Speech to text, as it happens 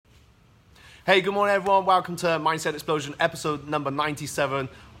Hey, good morning, everyone. Welcome to Mindset Explosion, episode number 97.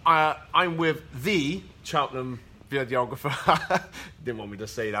 I'm with the Cheltenham videographer. Didn't want me to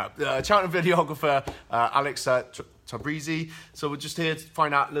say that. Cheltenham videographer, Alex Tabrizi. So we're just here to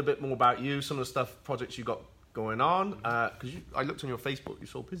find out a little bit more about you, some of the projects you got going on. Because I looked on your Facebook, you're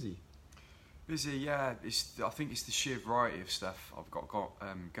so busy. Busy, yeah. I think it's the sheer variety of stuff I've got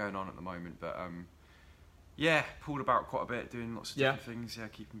going on at the moment. But yeah, pulled about quite a bit, doing lots of different things. Yeah,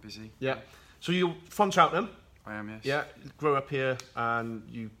 keeping busy. Yeah. So you're from Cheltenham? I am, yes. Yeah, grew up here and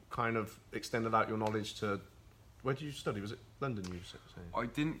you kind of extended out your knowledge to... Where did you study? Was it London you were saying? I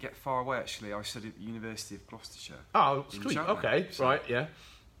didn't get far away, actually. I studied at the University of Gloucestershire. Oh, sweet. Okay, so, right, yeah.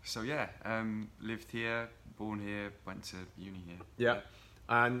 So, yeah, lived here, born here, went to uni here. Yeah.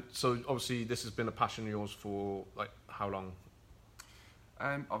 And so, obviously, this has been a passion of yours for, like, how long?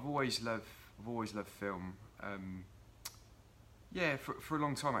 I've always loved film. Yeah, for a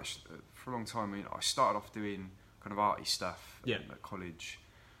long time, actually. For a long time, I mean, I started off doing kind of arty stuff at college.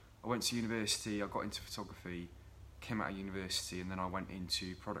 I went to university, I got into photography, came out of university, and then I went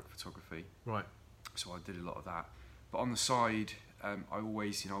into product photography. Right. So I did a lot of that. But on the side, I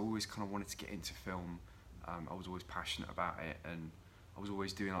always kind of wanted to get into film. I was always passionate about it, and I was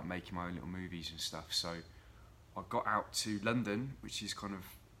always doing like making my own little movies and stuff. So I got out to London, which is kind of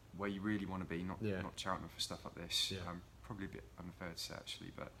where you really want to be, not Cheltenham for stuff like this. Yeah. Probably a bit unfair to say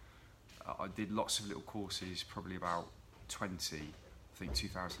actually, but I did lots of little courses, probably about 20, I think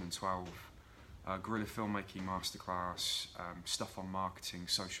 2012. Guerrilla filmmaking masterclass, stuff on marketing,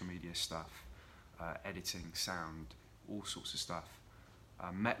 social media stuff, editing, sound, all sorts of stuff.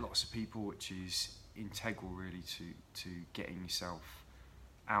 Met lots of people, which is integral really to getting yourself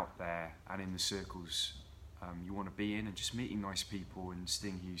out there and in the circles you want to be in, and just meeting nice people and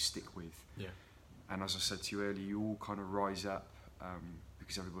seeing who you stick with. Yeah. And as I said to you earlier, you all kind of rise up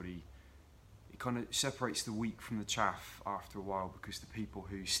because everybody, it kind of separates the wheat from the chaff after a while, because the people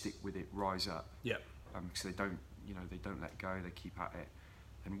who stick with it rise up. Yeah. Because they don't let go, they keep at it.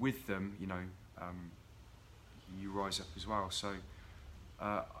 And with them, you rise up as well. So,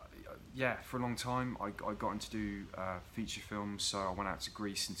 yeah, for a long time, I got into do feature films. So I went out to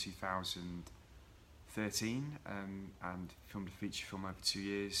Greece in 2013 and filmed a feature film over 2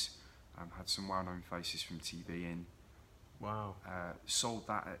 years. Had some well-known faces from TV in. Wow. Sold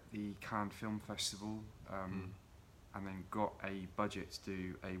that at the Cannes Film Festival, and then got a budget to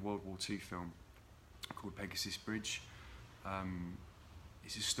do a World War II film called Pegasus Bridge.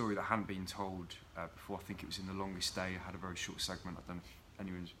 It's a story that hadn't been told before. I think it was in The Longest Day. I had a very short segment. I don't know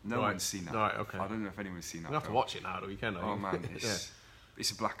if one's seen that. Right, okay. I don't know if anyone's seen that. You'll have to watch it now, we can. Oh man, it's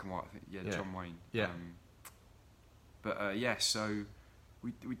a black and white. I think. Yeah, John Wayne. Yeah. So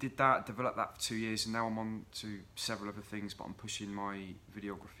we did that, developed that for 2 years, and now I'm on to several other things, but I'm pushing my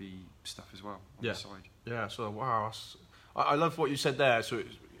videography stuff as well on the side. Yeah, so wow, I love what you said there. So,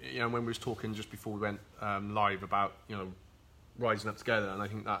 when we was talking just before we went live about, rising up together, and I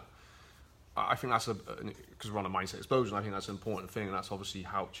think that's because we're on a Mindset Explosion, I think that's an important thing, and that's obviously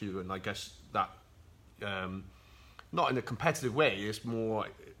helped you, and I guess that, not in a competitive way, it's more,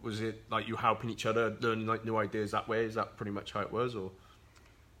 was it like you helping each other, learning like new ideas that way? Is that pretty much how it was, or?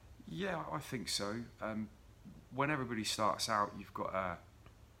 Yeah, I think so. When everybody starts out,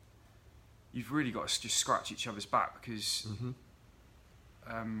 you've really got to just scratch each other's back, because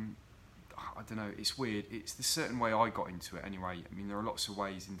I don't know, it's weird. It's the certain way I got into it anyway. I mean, there are lots of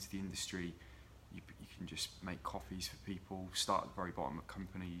ways into the industry. You can just make coffees for people, start at the very bottom of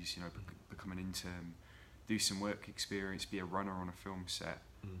companies, become an intern, do some work experience, be a runner on a film set.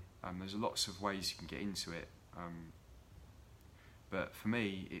 There's lots of ways you can get into it. But for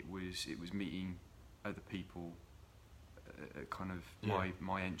me, it was meeting other people at kind of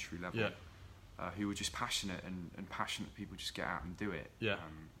my entry level, who were just passionate, and passionate people just get out and do it. Yeah.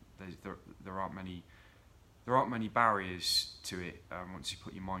 There aren't many barriers to it once you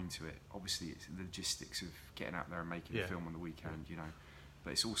put your mind to it. Obviously, it's the logistics of getting out there and making a film on the weekend,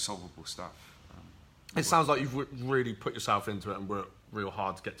 but it's all solvable stuff. It sounds like you've really put yourself into it and worked real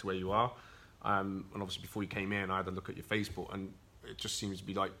hard to get to where you are. And obviously, before you came in, I had a look at your Facebook, and it just seems to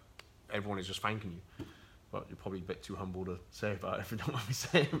be like everyone is just thanking you. But you're probably a bit too humble to say about it, if you don't mind me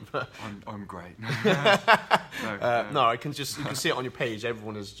saying. But I'm great. No, I can you can see it on your page.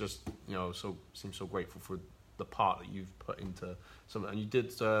 Everyone is just seems so grateful for the part that you've put into some. And you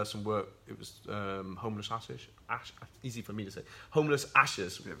did some work. It was Homeless Ashes. Easy for me to say. Homeless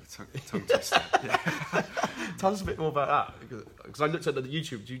Ashes. A bit of a tongue twister. Yeah. Tell us a bit more about that, because I looked at the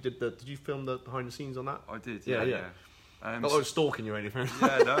YouTube. Did you film the behind the scenes on that? I did. Yeah. Not like stalking you or anything.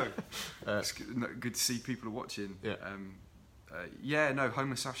 Yeah, no. It's good to see people are watching. Yeah. Yeah, no,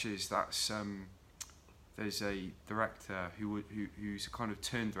 Homeless Ashes. That's there's a director who's a kind of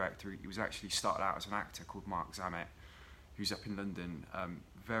turned director. He was actually started out as an actor called Mark Zamet, who's up in London.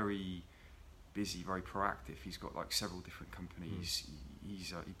 Very busy, very proactive. He's got like several different companies.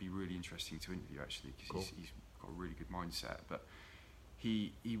 He'd be really interesting to interview actually, because Cool. he's got a really good mindset. But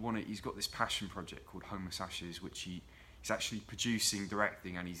he's got this passion project called Homeless Ashes, which he's actually producing,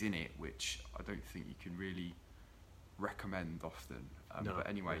 directing, and he's in it, which I don't think you can really recommend often. No, But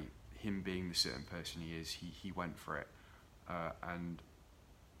anyway, no. him being the certain person he is, he went for it, and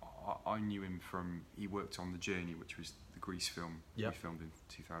I knew him from, he worked on The Journey, which was the Grease film we filmed in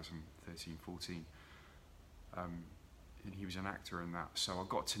 2013-14, and he was an actor in that, so I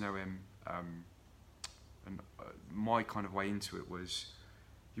got to know him, and my kind of way into it was,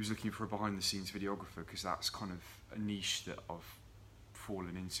 he was looking for a behind the scenes videographer, because that's kind of a niche that I've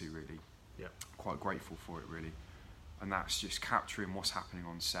fallen into really. Yeah. Quite grateful for it really. And that's just capturing what's happening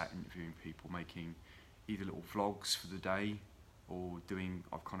on set, interviewing people, making either little vlogs for the day, or doing,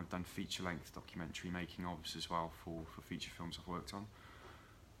 I've kind of done feature length documentary making ofs as well for feature films I've worked on.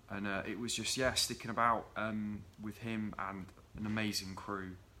 And it was just, sticking about with him and an amazing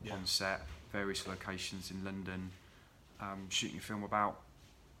crew on set, various locations in London, shooting a film about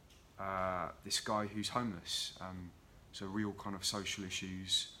this guy who's homeless. So real kind of social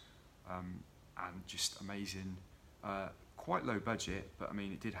issues, and just amazing. Quite low budget, but I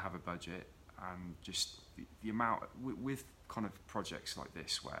mean it did have a budget, and just the amount with kind of projects like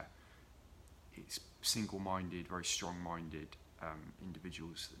this where it's single-minded, very strong-minded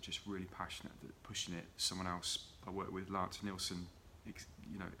individuals that are just really passionate, that are pushing it. Someone else I worked with, Lance Nielsen,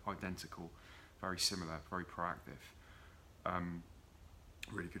 identical, very similar, very proactive.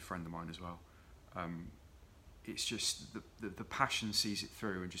 Really good friend of mine as well. It's just the passion sees it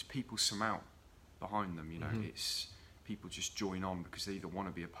through, and just people surmount behind them, it's people just join on because they either want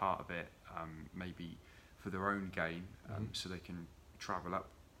to be a part of it, maybe for their own gain, so they can travel up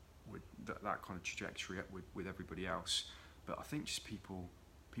with that kind of trajectory up with everybody else. But I think just people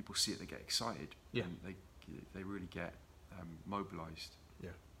see it, they get excited, and they really get mobilised.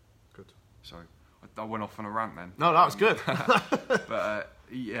 Yeah, good. So I went off on a rant then. No, that was good. But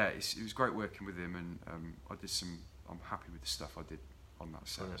it was great working with him, and I'm happy with the stuff I did on that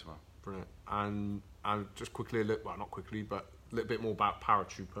set as well. Brilliant. And just quickly, not quickly, but a little bit more about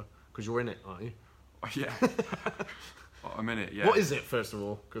Paratrooper, because you're in it, aren't you? Yeah. Well, I'm in it, yeah. What is it, first of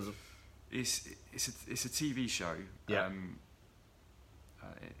all? Because it's a TV show. Yeah.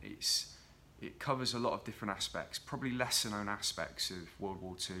 It covers a lot of different aspects, probably lesser known aspects of World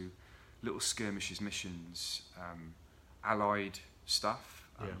War II, little skirmishes, missions, Allied stuff.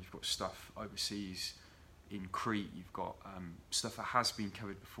 You've got stuff overseas. In Crete, you've got stuff that has been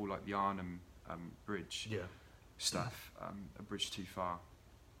covered before, like the Arnhem Bridge stuff, A Bridge Too Far.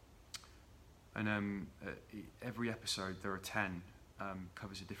 And every episode, there are 10,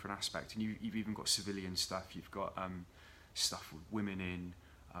 covers a different aspect. And you've even got civilian stuff. You've got stuff with women in.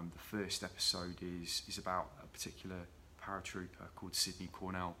 The first episode is about a particular paratrooper called Sidney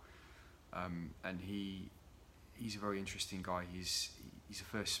Cornell. And he's a very interesting guy. He's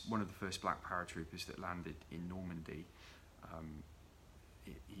one of the first black paratroopers that landed in Normandy.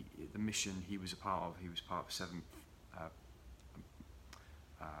 The mission he was a part of, he was part of 7th,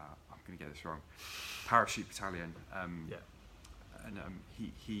 I'm going to get this wrong, Parachute Battalion. And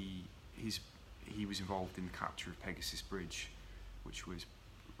he was involved in the capture of Pegasus Bridge, which was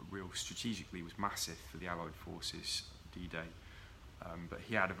strategically was massive for the Allied forces, D-Day. But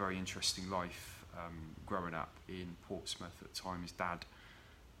he had a very interesting life growing up in Portsmouth at the time. His dad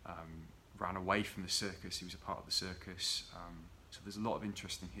ran away from the circus. He was a part of the circus. So there's a lot of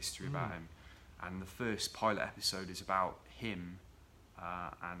interesting history about him. And the first pilot episode is about him,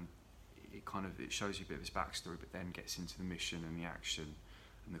 and it shows you a bit of his backstory, but then gets into the mission and the action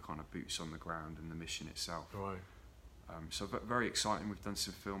and the kind of boots on the ground and the mission itself. Right. So very exciting. We've done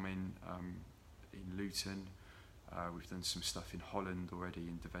some filming in Luton. We've done some stuff in Holland already,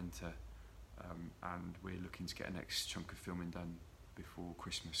 in Deventer, and we're looking to get a next chunk of filming done before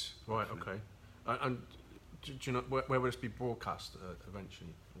Christmas. Right, hopefully. Okay. And do you know where will this be broadcast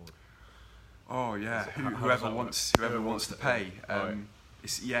eventually? Oh yeah, whoever wants to pay. Right.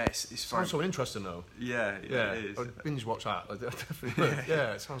 It's sounds so interesting though. Yeah, it is. I'd binge watch that. I definitely would.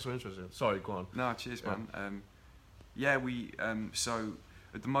 Yeah, it sounds so interesting. Sorry, go on. No, cheers, man. We so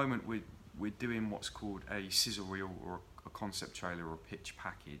at the moment we're doing what's called a sizzle reel, or a concept trailer, or a pitch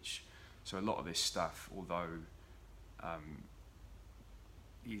package. So a lot of this stuff, although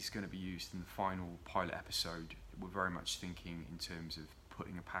is going to be used in the final pilot episode, we're very much thinking in terms of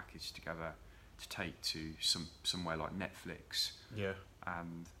putting a package together to take to somewhere like Netflix, Yeah.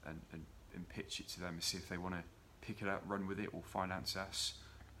 and pitch it to them and see if they want to pick it up, run with it, or finance us.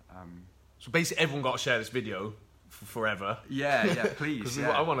 So basically, everyone got to share this video forever. Yeah, please.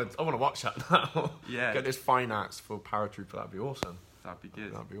 Yeah. I want to watch that now. Yeah. Get this financed for Paratrooper. That'd be awesome. That'd be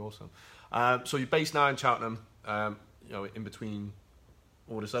good. That'd be awesome. So you're based now in Cheltenham. You know, in between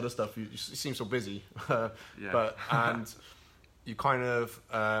all this other stuff, you seem so busy. Yeah. But and you kind of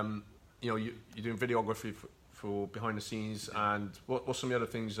you know, you're doing videography for behind the scenes, and what's some of the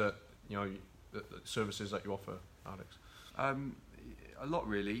other things that, you know, the services that you offer, Alex? A lot,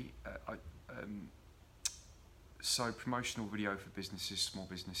 really. So promotional video for businesses, small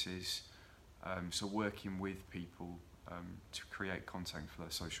businesses. So working with people to create content for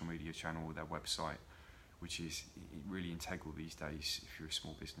their social media channel or their website, which is really integral these days if you're a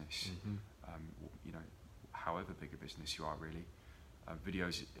small business. You know, however big a business you are, really. Video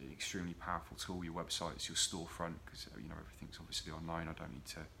is an extremely powerful tool. Your website is your storefront, because you know, everything's obviously online. I don't need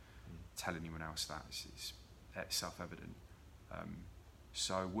to tell anyone else that. It's self-evident.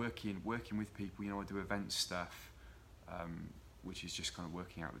 So working with people, you know, I do event stuff, which is just kind of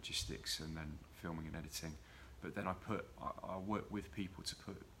working out logistics and then filming and editing. But then I work with people to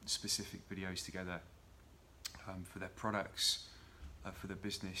put specific videos together for their products, for their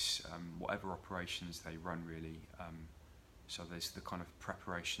business, whatever operations they run, really. So there's the kind of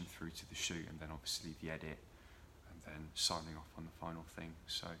preparation through to the shoot, and then obviously the edit, and then signing off on the final thing.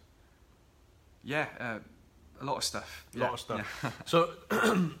 So yeah, a lot of stuff. A lot of stuff. Yeah. So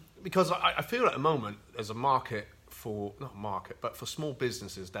because I feel at the moment there's a market for, not market, but for small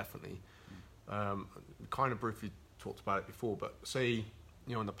businesses, definitely. We kind of briefly talked about it before, but say,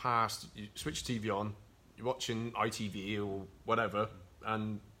 you know, in the past, you switch TV on, you're watching ITV or whatever,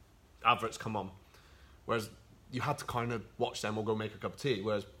 and adverts come on. Whereas you had to kind of watch them or go make a cup of tea.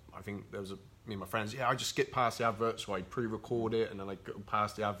 Whereas I think there was me and my friends, I just skip past the adverts, so I pre-record it and then I go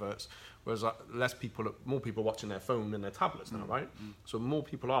past the adverts. Whereas more people are watching their phone than their tablets now, right? So more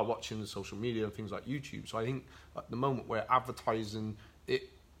people are watching the social media and things like YouTube. So I think at the moment where advertising, it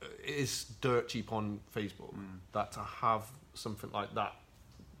is dirt cheap on Facebook, that to have something like that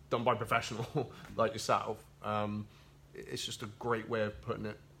done by a professional like yourself, it's just a great way of putting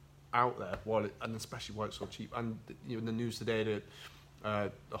it out there, and especially while it's so cheap. And you know, in the news today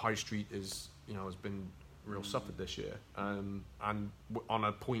that the high street is, you know, has been real suffered this year, and on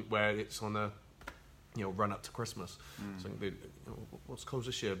a point where it's on a, you know, run up to Christmas. So I think you know, what's closed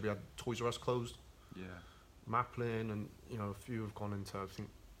this year? We had Toys R Us closed. Yeah. Maplin, and you know, a few have gone into. I think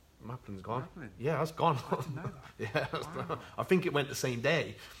Maplin's gone. Maplin? Yeah, that's gone. I didn't know that. Yeah, Wow. I think it went the same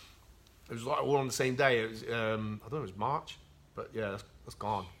day. It was like all on the same day. It was I don't know, it was March, but yeah, that's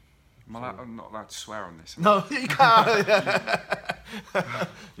gone. I'm not allowed to swear on this. No, you can't.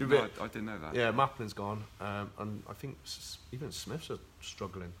 No, I didn't know that. Yeah, Maplin's gone, and I think even Smiths are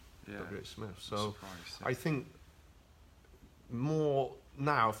struggling. Yeah, WH Smith. So surprised, yeah. I think more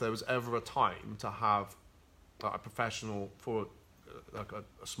now, if there was ever a time to have a professional for like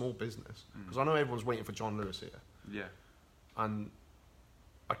a small business, because I know everyone's waiting for John Lewis here. Yeah. And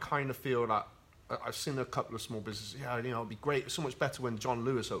I kind of feel that I've seen a couple of small businesses. Yeah, you know, it'd be great. It's so much better when John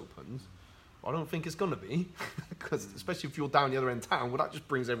Lewis opens. I don't think it's going to be, because especially if you're down the other end of town, well, that just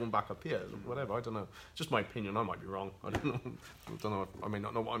brings everyone back up here. Whatever, I don't know. Just my opinion. I might be wrong. I don't know. I don't know. I may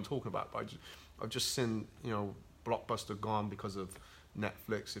not know what I'm talking about, but I've just seen, you know, Blockbuster gone because of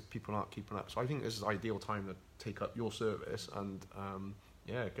Netflix. If people aren't keeping up, so I think this is the ideal time to take up your service and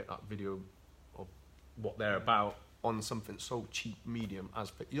yeah, get that video of what they're about on something so cheap, medium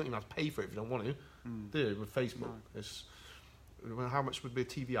as you don't even have to pay for it if you don't want to. Do you? With Facebook, it's how much would be a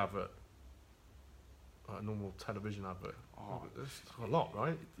TV advert? A normal television advert. Oh, it's a lot,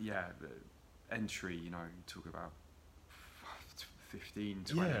 right? Yeah, the entry, you know, you talk about 15,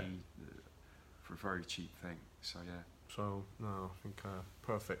 20 for a very cheap thing. So yeah. So no, I think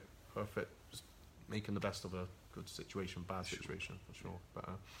perfect. Just making the best of a good situation, bad situation for sure. But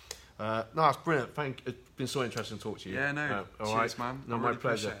no, it's brilliant. It's been so interesting to talk to you. Yeah, no. All cheers, right, man. No, my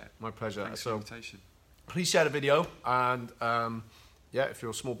pleasure. My pleasure. Thanks for the invitation. Please share the video, and yeah, if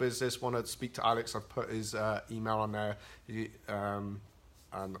you're a small business, want to speak to Alex, I've put his email on there.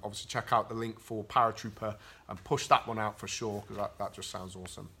 And obviously check out the link for Paratrooper and push that one out for sure, because that just sounds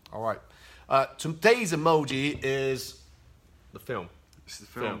awesome. All right. Today's emoji is the film. It's the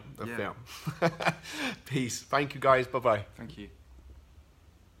film. The film. Peace. Thank you, guys. Bye-bye. Thank you.